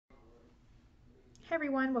Hey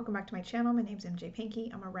everyone, welcome back to my channel. My name's MJ Pinky.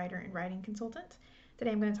 I'm a writer and writing consultant.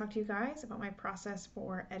 Today I'm going to talk to you guys about my process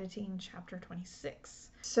for editing chapter 26.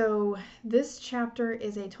 So this chapter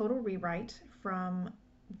is a total rewrite from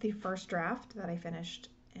the first draft that I finished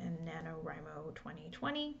in NaNoWriMo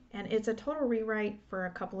 2020. And it's a total rewrite for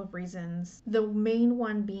a couple of reasons. The main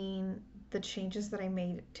one being the changes that I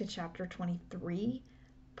made to chapter 23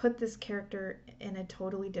 put this character in a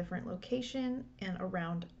totally different location and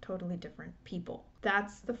around totally different people.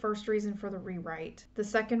 That's the first reason for the rewrite. The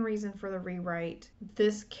second reason for the rewrite,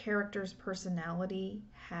 this character's personality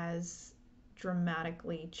has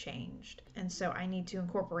dramatically changed. And so I need to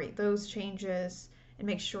incorporate those changes and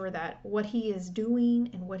make sure that what he is doing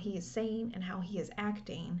and what he is saying and how he is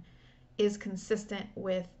acting is consistent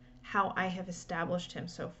with how I have established him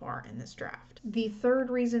so far in this draft. The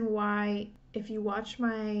third reason why, if you watch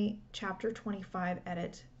my chapter 25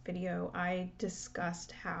 edit video, I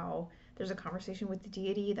discussed how there's a conversation with the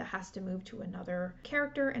deity that has to move to another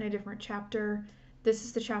character in a different chapter. This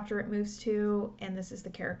is the chapter it moves to, and this is the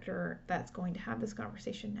character that's going to have this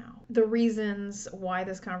conversation now. The reasons why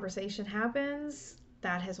this conversation happens,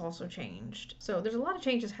 that has also changed. So there's a lot of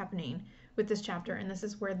changes happening with this chapter, and this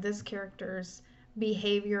is where this character's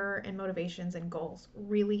behavior and motivations and goals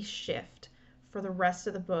really shift for the rest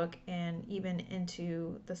of the book and even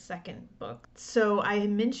into the second book. So I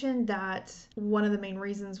mentioned that one of the main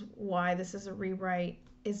reasons why this is a rewrite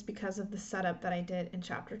is because of the setup that I did in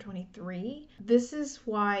chapter 23. This is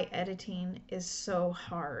why editing is so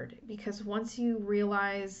hard, because once you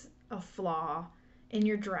realize a flaw in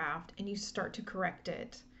your draft and you start to correct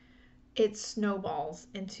it, it snowballs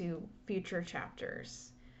into future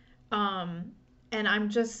chapters. And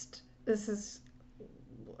this is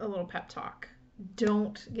a little pep talk.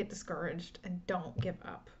 Don't get discouraged and don't give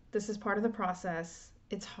up. This is part of the process.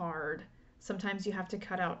 It's hard. Sometimes you have to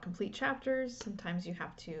cut out complete chapters. Sometimes you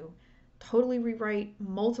have to totally rewrite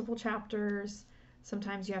multiple chapters.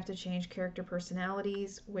 Sometimes you have to change character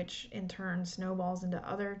personalities, which in turn snowballs into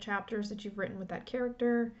other chapters that you've written with that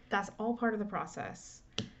character. That's all part of the process.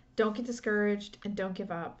 Don't get discouraged and don't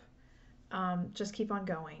give up. Just keep on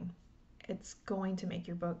going. It's going to make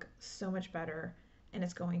your book so much better, and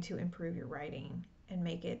it's going to improve your writing and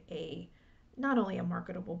make it not only a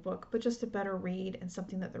marketable book, but just a better read and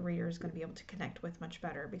something that the reader is going to be able to connect with much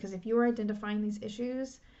better. Because if you are identifying these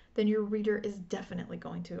issues, then your reader is definitely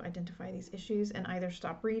going to identify these issues and either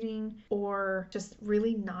stop reading or just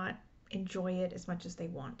really not enjoy it as much as they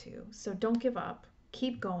want to. So don't give up.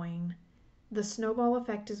 Keep going. The snowball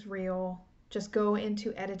effect is real. Just go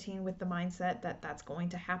into editing with the mindset that that's going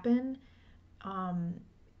to happen.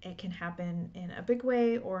 It can happen in a big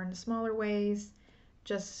way or in smaller ways.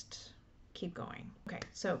 Just keep going. Okay,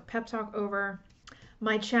 so pep talk over.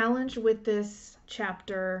 My challenge with this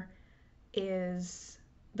chapter is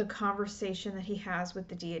the conversation that he has with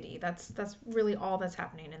the deity. That's really all that's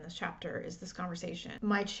happening in this chapter, is this conversation.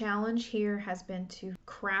 My challenge here has been to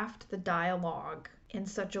craft the dialogue in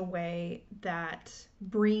such a way that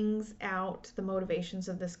brings out the motivations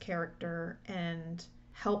of this character and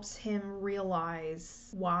helps him realize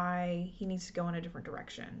why he needs to go in a different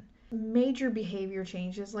direction. Major behavior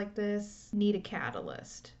changes like this need a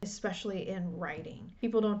catalyst, especially in writing.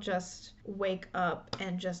 People don't just wake up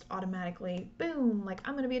and just automatically, boom, like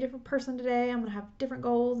I'm going to be a different person today. I'm going to have different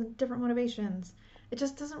goals and different motivations. It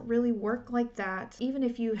just doesn't really work like that. Even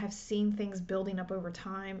if you have seen things building up over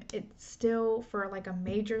time, it's still, for like a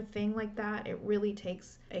major thing like that, it really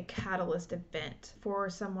takes a catalyst event for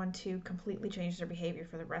someone to completely change their behavior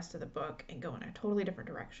for the rest of the book and go in a totally different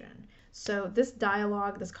direction. So this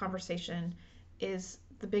dialogue, this conversation is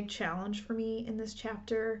the big challenge for me in this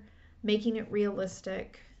chapter, making it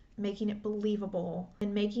realistic, making it believable,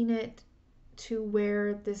 and making it to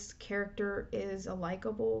where this character is a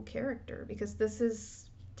likable character, because this is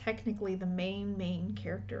technically the main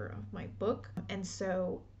character of my book. And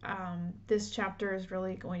so this chapter is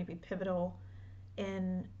really going to be pivotal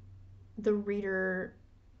in the reader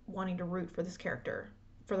wanting to root for this character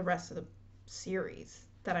for the rest of the series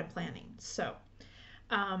that I'm planning. So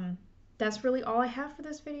that's really all I have for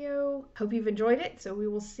this video. Hope you've enjoyed it. So we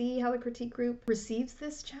will see how the critique group receives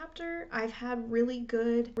this chapter. I've had really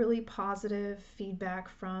good, really positive feedback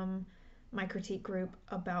from my critique group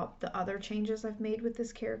about the other changes I've made with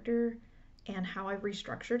this character and how I've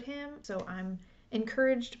restructured him. So I'm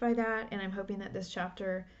encouraged by that, and I'm hoping that this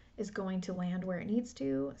chapter is going to land where it needs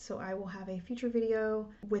to. So I will have a future video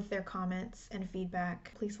with their comments and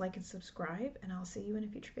feedback. Please like and subscribe, and I'll see you in a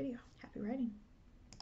future video. Happy writing.